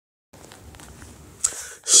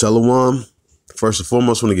Shalom. First and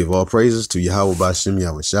foremost, I want to give all praises to Yahweh Ba'Shem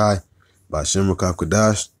Yahweh Shai, Ba'Shem Rakab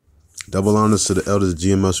Kadash. Double honors to the elders of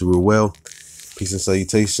GMS who rule well. Peace and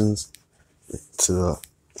salutations to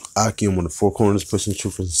Akim on the four corners, pushing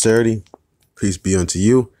truth and sincerity. Peace be unto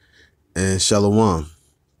you. And Shalom.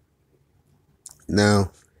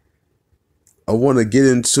 Now, I want to get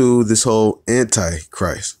into this whole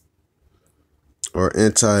antichrist or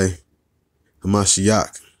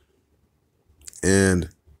anti-Hamashiach and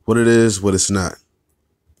what it is, what it's not.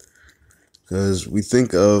 Because we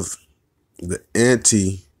think of the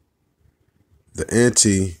antichrist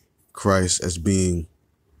as being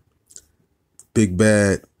big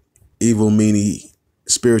bad, evil, meanie,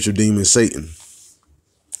 spiritual demon Satan.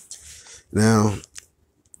 Now,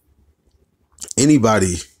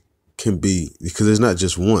 anybody can be, because there's not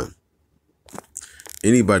just one.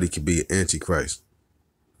 Anybody can be an antichrist.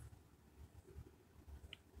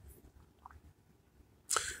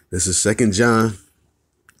 This is 2 John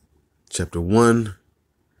chapter 1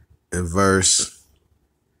 and verse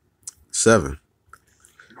 7.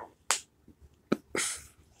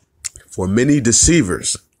 For many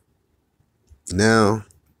deceivers. Now,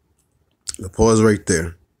 the pause right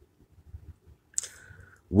there.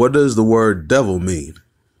 What does the word devil mean?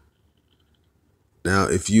 Now,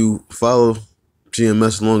 if you follow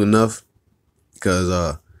GMS long enough,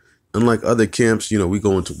 because unlike other camps, we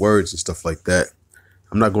go into words and stuff like that.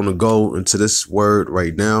 I'm not going to go into this word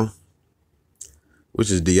right now,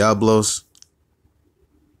 which is diablos.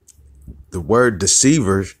 The word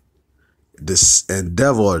deceiver and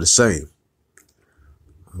devil are the same.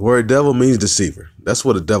 The word devil means deceiver. That's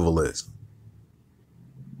what a devil is.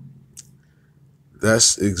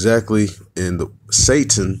 That's exactly, and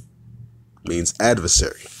Satan means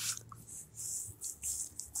adversary.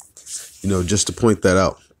 Just to point that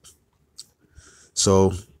out.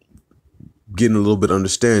 So, getting a little bit of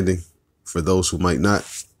understanding for those who might not.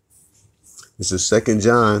 This is 2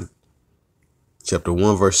 John chapter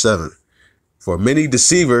 1 verse 7. For many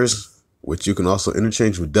deceivers, which you can also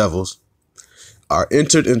interchange with devils, are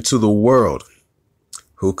entered into the world,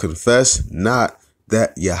 who confess not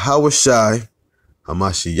that Yahweh Shai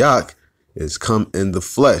Hamashiach is come in the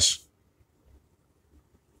flesh.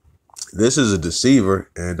 This is a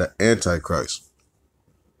deceiver and an antichrist.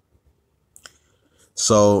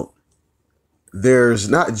 So there's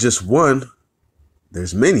not just one,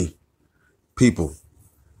 there's many people.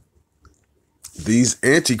 These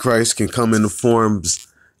antichrists can come in the forms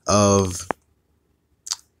of,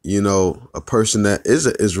 a person that is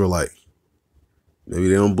an Israelite. Maybe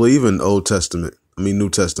they don't believe in New Testament.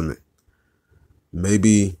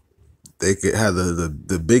 Maybe they could have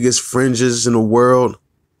the biggest fringes in the world,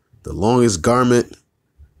 the longest garment,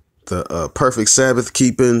 the perfect Sabbath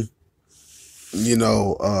keeping,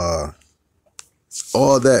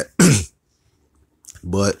 all that.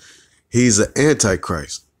 But he's an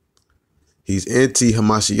antichrist. He's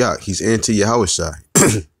anti-Hamashiach. He's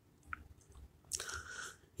anti-Yahushai.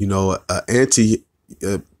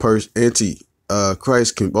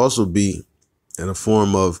 Anti-Christ can also be in a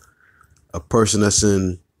form of a person that's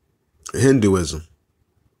in Hinduism.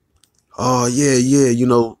 Oh yeah.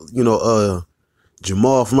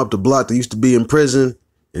 Jamal from up the block that used to be in prison,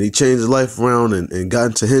 and he changed his life around and got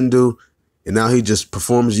into Hindu, and now he just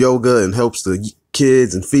performs yoga and helps the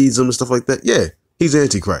kids and feeds them and stuff like that. Yeah, he's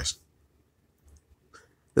Antichrist.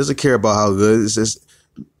 Doesn't care about how good. It's just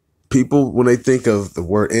people, when they think of the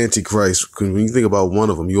word Antichrist, because when you think about one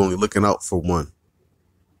of them, you're only looking out for one.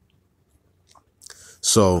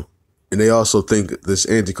 So, and they also think this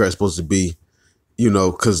Antichrist is supposed to be,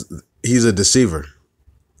 because he's a deceiver.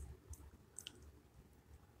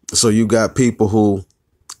 So you got people who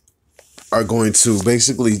are going to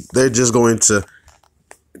basically,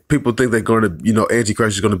 people think they're going to,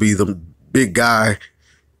 Antichrist is going to be the big guy,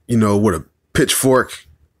 with a pitchfork,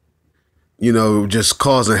 just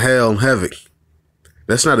causing hell and havoc.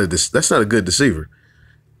 That's not a good deceiver.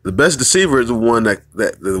 The best deceiver is the one that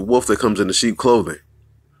the wolf that comes in the sheep clothing.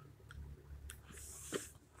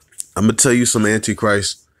 I'm going to tell you some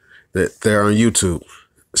Antichrists that they're on YouTube.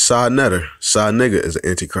 Sa Nigga is an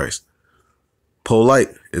Antichrist.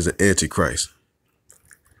 Polite is an Antichrist.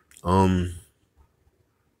 I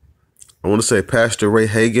want to say Pastor Ray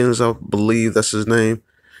Hagins, I believe that's his name.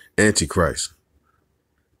 Antichrist.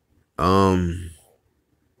 Who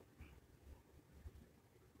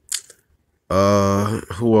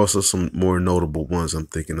else are some more notable ones I'm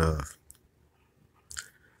thinking of?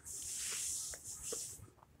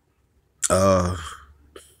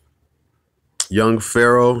 Young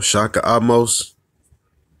Pharaoh, Shaka Amos.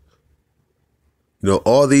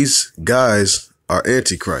 All these guys are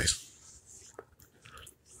Antichrist.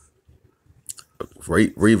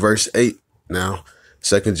 Read verse 8 now.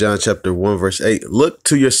 2 John chapter 1, verse 8. Look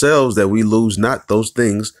to yourselves that we lose not those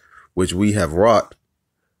things which we have wrought,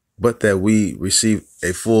 but that we receive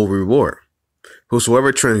a full reward.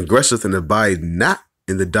 Whosoever transgresseth and abide not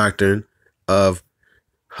in the doctrine of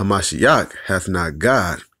Hamashiach hath not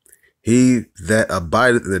God. He that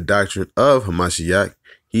abideth in the doctrine of Hamashiach,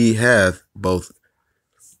 he hath both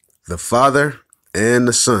the Father and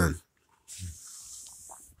the Son.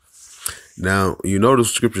 Now, you know the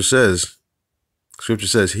scripture says,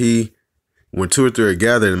 he, when two or three are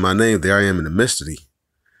gathered in my name, there I am in the midst of thee.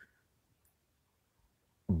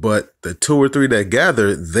 But the two or three that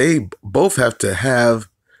gather, they both have to have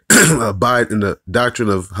abide in the doctrine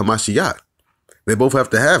of Hamashiach. They both have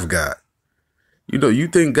to have God. You know, you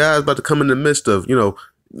think God's about to come in the midst of,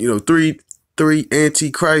 three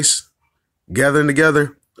antichrists gathering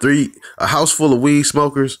together, a house full of weed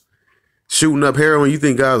smokers shooting up heroin. You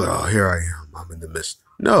think God's like, oh, here I am, I'm in the midst.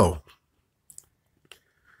 No.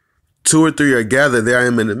 Two or three are gathered, there I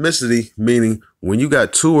am in the midst of thee, meaning when you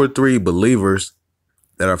got two or three believers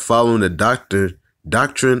that are following the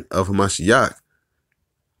doctrine of Hamashiach,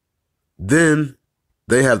 then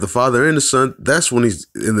they have the Father and the Son. That's when he's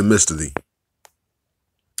in the midst of thee.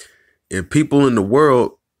 And people in the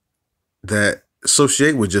world that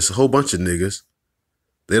associate with just a whole bunch of niggas,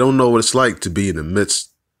 they don't know what it's like to be in the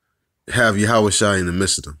midst, have Yahweh Shai in the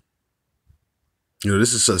midst of them. You know,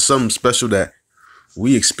 this is something special that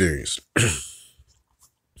we experience.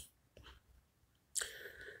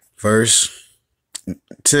 Verse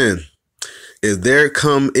 10. If there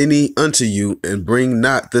come any unto you and bring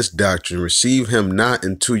not this doctrine, receive him not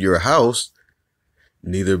into your house,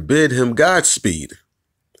 neither bid him Godspeed.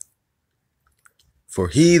 For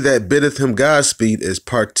he that biddeth him Godspeed is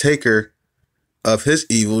partaker of his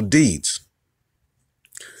evil deeds.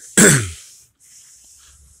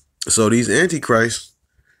 So these antichrists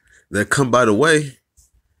that come by the way,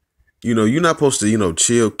 you're not supposed to,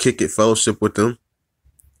 chill, kick it, fellowship with them.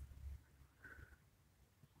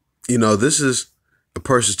 This is a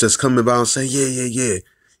person just coming by and say, yeah.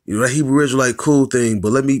 That Hebrew Israelite cool thing,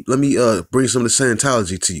 but let me bring some of the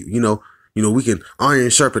Scientology to you. We can iron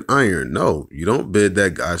sharpen iron. No, you don't bid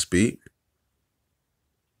that Godspeed.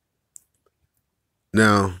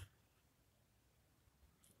 Now,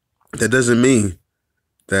 that doesn't mean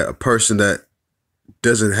that a person that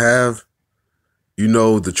doesn't have,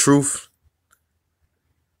 the truth,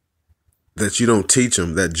 that you don't teach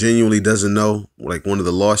them, that genuinely doesn't know, like one of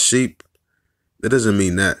the lost sheep. That doesn't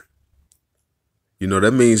mean that.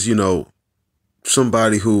 That means,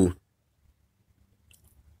 somebody who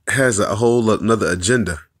has a whole another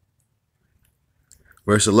agenda.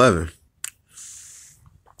 Verse 11.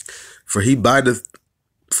 For he biddeth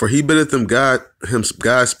him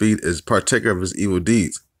Godspeed is partaker of his evil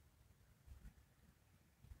deeds.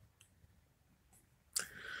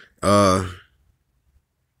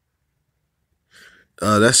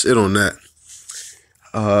 That's it on that.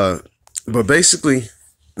 But basically,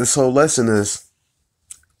 this whole lesson is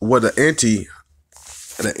what the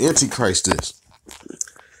Antichrist is,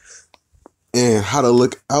 and how to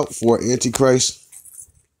look out for Antichrist,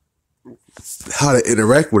 how to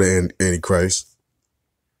interact with an Antichrist,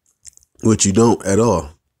 which you don't at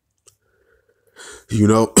all.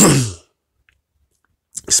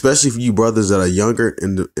 Especially for you brothers that are younger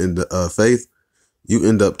in the faith. You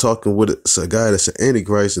end up talking with a guy that's an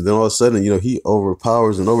Antichrist, and then all of a sudden, he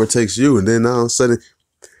overpowers and overtakes you, and then all of a sudden,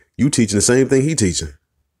 you teaching the same thing he teaching.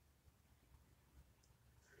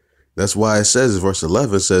 That's why it says, verse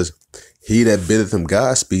 11 says, he that biddeth him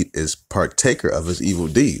Godspeed is partaker of his evil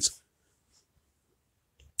deeds.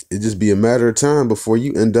 It just be a matter of time before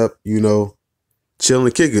you end up, chilling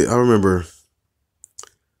and kick it. I remember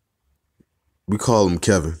we call him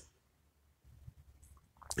Kevin.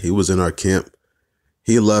 He was in our camp.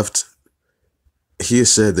 He left. He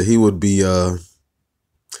said that he would be,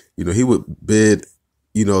 he would bid,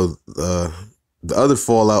 the other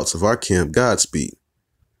fallouts of our camp Godspeed.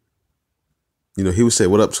 He would say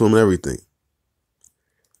what up to him and everything.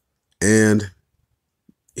 And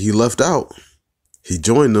he left out. He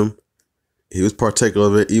joined them. He was partaker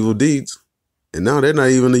of their evil deeds. And now they're not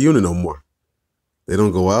even a unit no more. They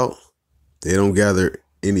don't go out. They don't gather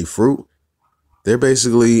any fruit. They're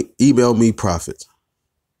basically email me prophets.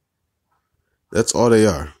 That's all they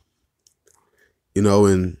are.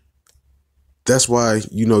 And that's why,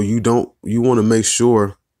 you want to make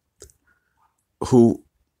sure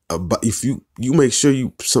if you make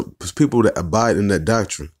sure some people that abide in that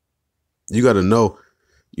doctrine, you got to know,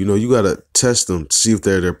 you got to test them to see if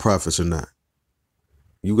they're their prophets or not.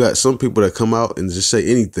 You got some people that come out and just say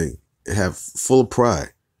anything and have full of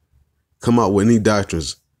pride. come out with any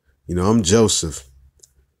doctrines. I'm Joseph.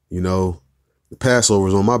 The Passover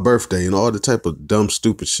is on my birthday and all the type of dumb,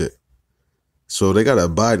 stupid shit. So they got to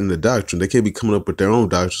abide in the doctrine. They can't be coming up with their own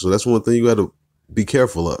doctrine. So that's one thing you got to be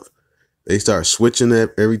careful of. They start switching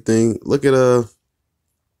at everything. Look at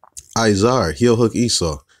Isaiah, heel hook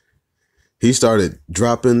Esau. He started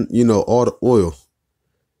dropping, all the oil.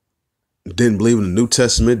 Didn't believe in the New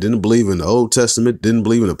Testament, didn't believe in the Old Testament, didn't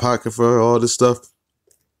believe in the Apocrypha, all this stuff.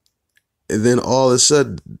 And then all of a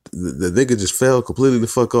sudden, the nigga just fell completely the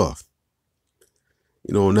fuck off.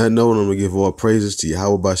 On that note, I'm going to give all praises to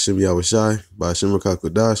Yahweh Ba'Shem Yahushai, Ba'Shem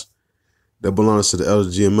Rakakodash. That belongs to the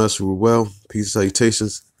elders GMS who were well. Peace,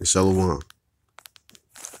 salutations, and shalom.